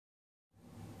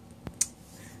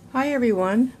Hi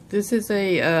everyone, this is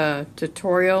a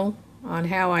tutorial on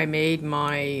how I made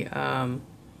my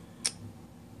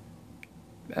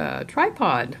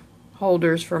tripod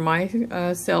holders for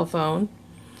my cell phone.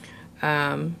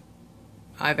 I've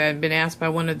been asked by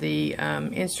one of the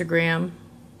Instagram,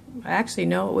 actually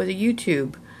no, it was a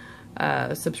YouTube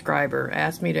subscriber,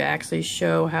 asked me to actually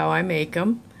show how I make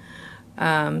them.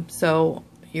 So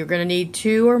you're going to need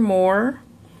 2 or more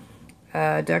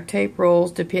duct tape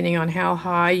rolls depending on how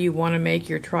high you want to make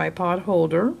your tripod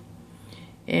holder,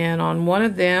 and on one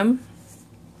of them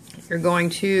you're going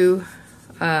to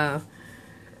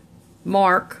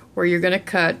mark where you're going to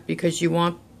cut because you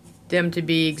want them to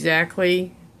be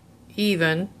exactly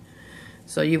even.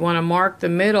 So you want to mark the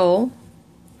middle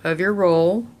of your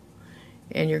roll,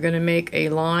 and you're going to make a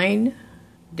line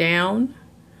down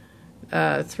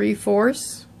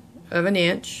 3/4 of an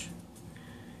inch,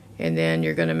 and then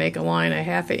you're going to make a line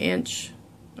 1/2 inch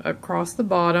across the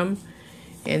bottom,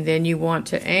 and then you want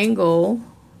to angle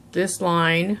this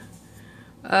line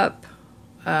up.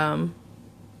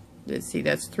 Let's see,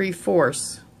 that's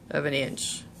 3/4 of an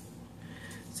inch.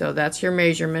 So that's your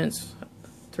measurements: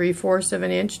 3/4 of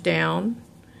an inch down,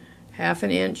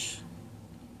 1/2 inch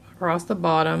across the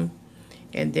bottom,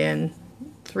 and then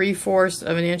 3/4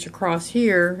 of an inch across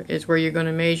here is where you're going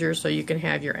to measure so you can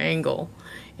have your angle.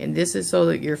 And this is so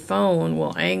that your phone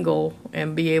will angle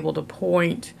and be able to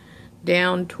point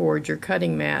down towards your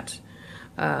cutting mat,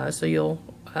 so you'll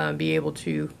be able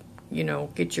to,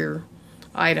 get your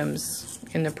items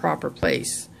in the proper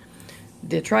place.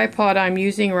 The tripod I'm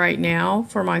using right now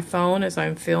for my phone as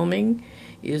I'm filming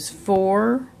is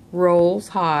 4 rolls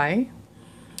high.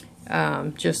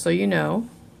 Just so you know,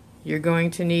 you're going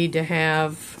to need to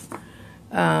have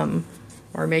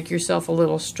or make yourself a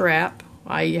little strap.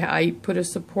 I put a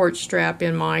support strap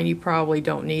in mine. You probably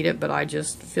don't need it, but I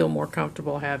just feel more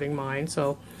comfortable having mine.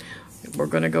 So we're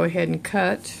going to go ahead and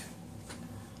cut.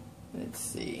 Let's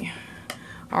see.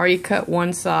 I already cut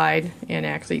one side and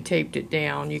actually taped it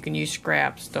down. You can use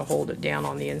scraps to hold it down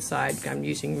on the inside. I'm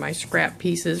using my scrap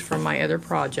pieces from my other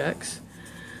projects.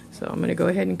 So I'm going to go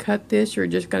ahead and cut this. You're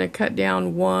just going to cut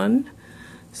down one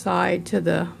side to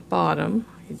the bottom.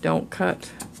 You don't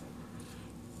cut.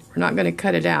 We're not going to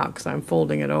cut it out because I'm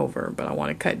folding it over, but I want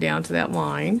to cut down to that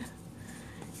line,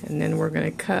 and then we're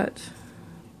going to cut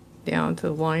down to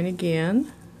the line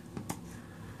again.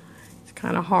 It's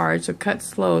kind of hard, so cut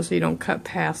slow so you don't cut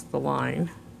past the line.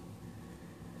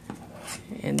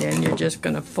 And then you're just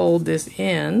going to fold this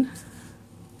in.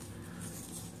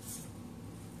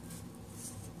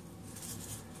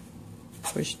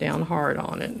 Push down hard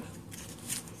on it.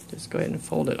 Just go ahead and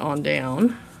fold it on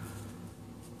down.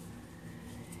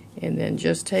 And then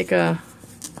just take a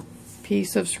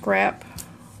piece of scrap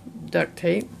duct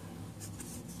tape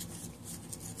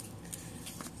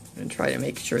and try to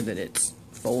make sure that it's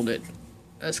folded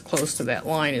as close to that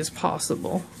line as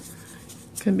possible.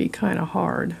 It can be kind of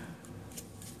hard.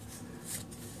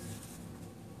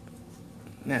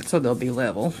 And that's so they'll be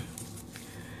level.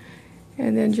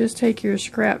 And then just take your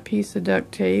scrap piece of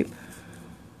duct tape,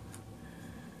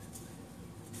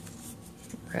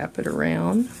 wrap it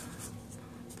around,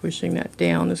 pushing that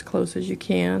down as close as you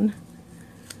can.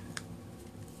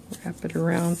 Wrap it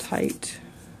around tight.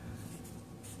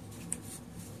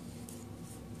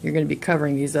 You're going to be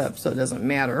covering these up, so it doesn't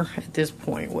matter at this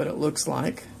point what it looks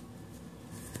like.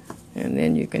 And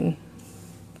then you can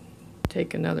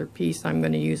take another piece. I'm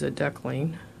going to use a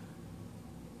duckling.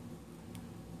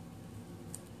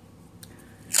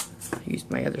 I used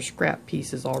my other scrap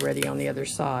pieces already on the other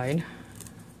side.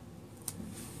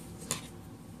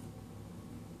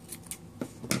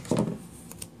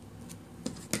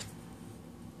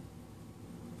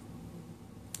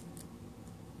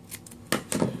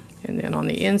 And then on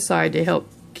the inside, to help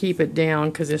keep it down,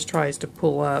 because this tries to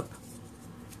pull up,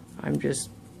 I'm just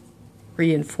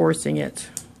reinforcing it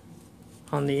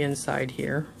on the inside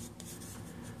here.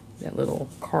 That little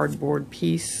cardboard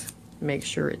piece, make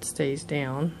sure it stays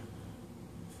down.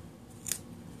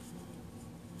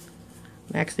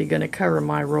 I'm actually going to cover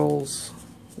my rolls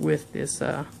with this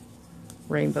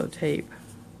rainbow tape.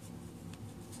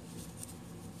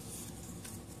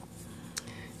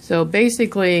 So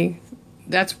basically,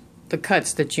 that's the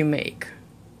cuts that you make,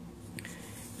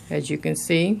 as you can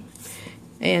see.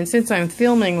 And since I'm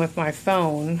filming with my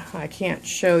phone, I can't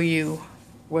show you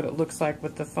what it looks like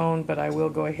with the phone, but I will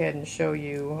go ahead and show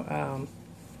you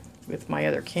with my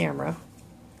other camera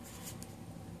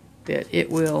that it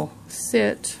will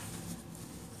sit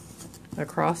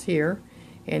across here,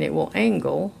 and it will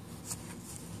angle.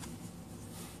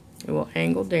 It will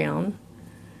angle down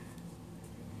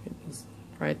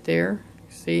right there,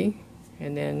 see?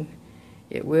 and then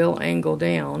it will angle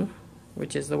down,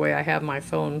 which is the way I have my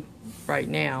phone right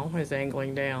now, is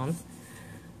angling down.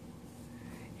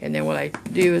 And then what I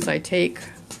do is I take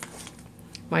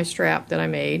my strap that I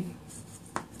made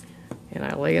and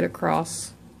I lay it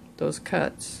across those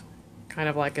cuts, kind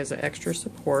of like as an extra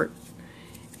support,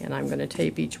 and I'm going to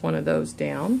tape each one of those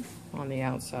down on the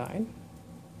outside.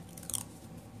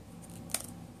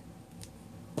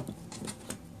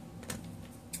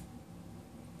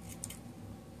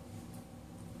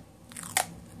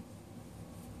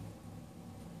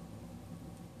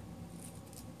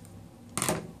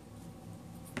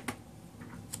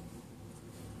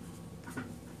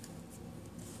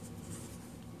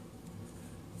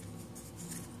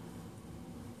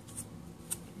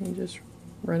 And just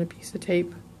run a piece of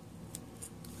tape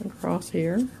across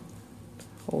here,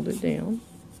 hold it down,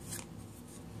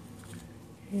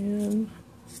 and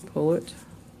pull it.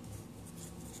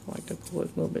 I like to pull it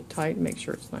a little bit tight and make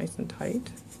sure it's nice and tight.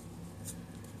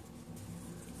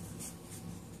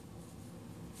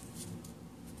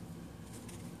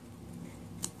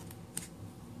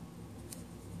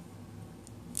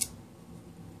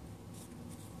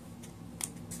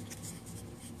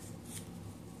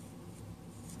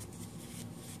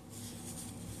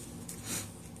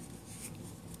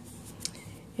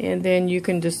 And then you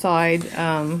can decide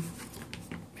how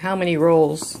many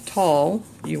rolls tall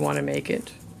you want to make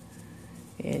it.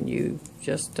 And you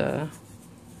just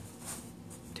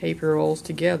tape your rolls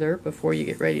together before you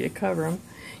get ready to cover them.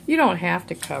 You don't have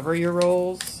to cover your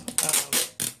rolls.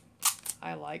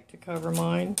 I like to cover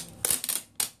mine.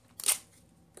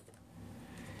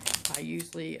 I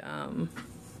usually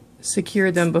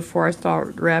secure them before I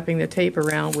start wrapping the tape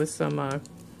around with some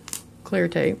clear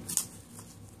tape.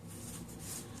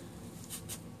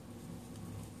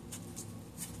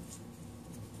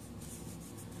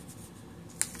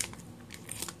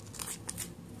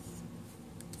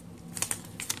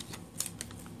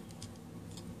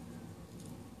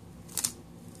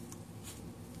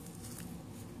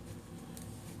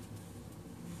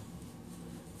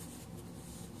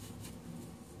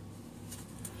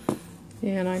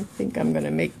 And I think I'm going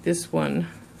to make this one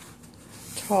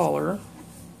taller.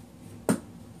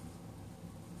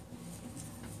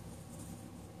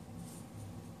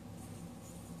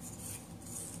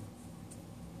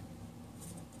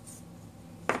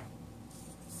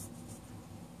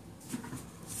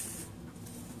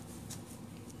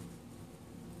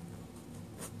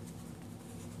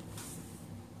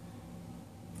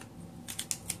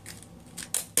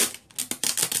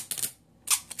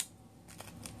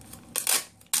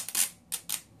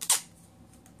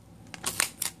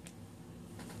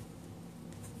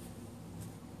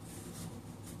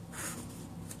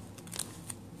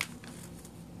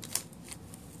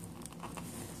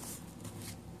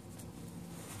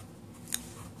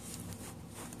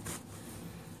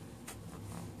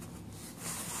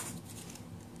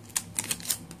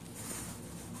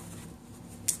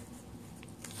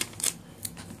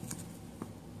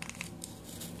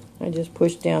 I just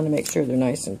push down to make sure they're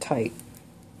nice and tight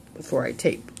before I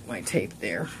tape my tape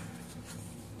there,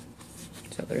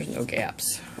 so there's no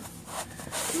gaps.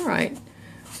 Alright,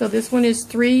 so this one is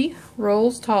 3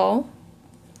 rolls tall,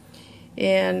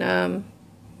 and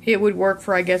it would work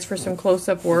for, I guess, for some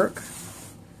close-up work.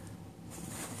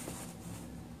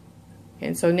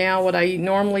 And so now what I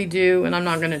normally do, and I'm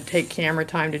not going to take camera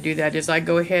time to do that, is I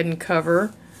go ahead and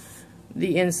cover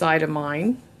the inside of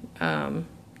mine,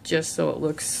 just so it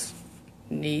looks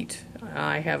neat.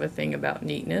 I have a thing about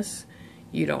neatness.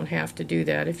 You don't have to do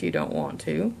that if you don't want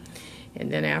to.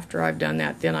 And then after I've done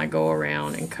that, then I go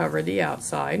around and cover the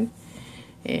outside.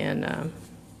 And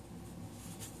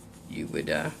you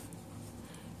would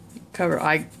cover,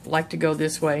 I like to go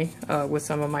this way with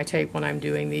some of my tape when I'm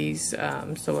doing these,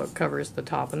 so it covers the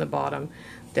top and the bottom.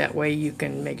 That way you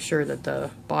can make sure that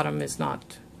the bottom is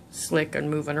not slick and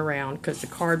moving around, because the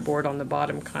cardboard on the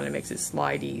bottom kind of makes it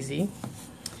slide easy.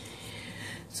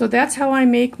 So that's how I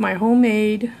make my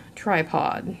homemade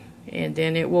tripod, and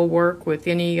then it will work with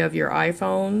any of your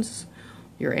iPhones,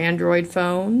 your Android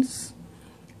phones.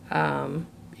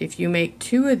 If you make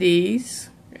 2 of these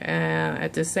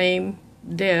at the same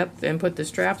depth and put the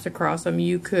straps across them,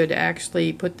 you could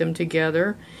actually put them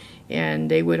together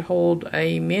and they would hold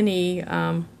a mini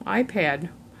iPad,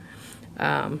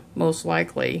 most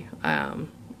likely.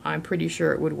 I'm pretty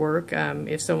sure it would work.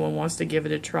 If someone wants to give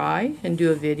it a try and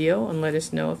do a video and let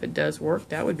us know if it does work,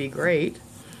 that would be great.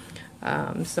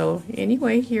 So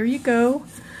anyway, here you go.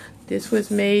 This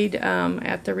was made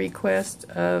at the request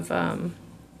of,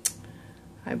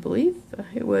 I believe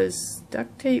it was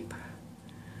Duct Tape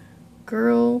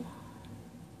Girl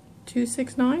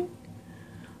 269.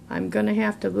 I'm going to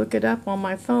have to look it up on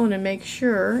my phone and make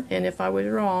sure, and if I was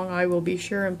wrong, I will be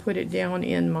sure and put it down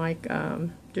in my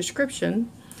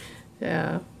description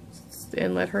and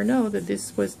let her know that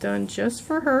this was done just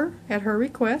for her at her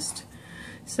request.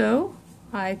 So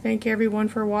I thank everyone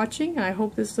for watching. I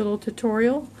hope this little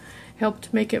tutorial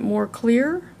helped make it more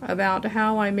clear about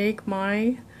how I make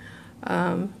my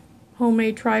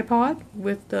homemade tripod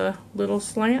with the little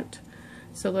slant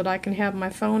so that I can have my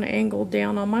phone angled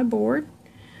down on my board.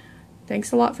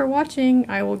 Thanks a lot for watching.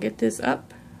 I will get this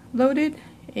uploaded,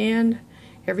 and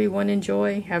everyone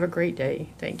enjoy. Have a great day.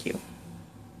 Thank you.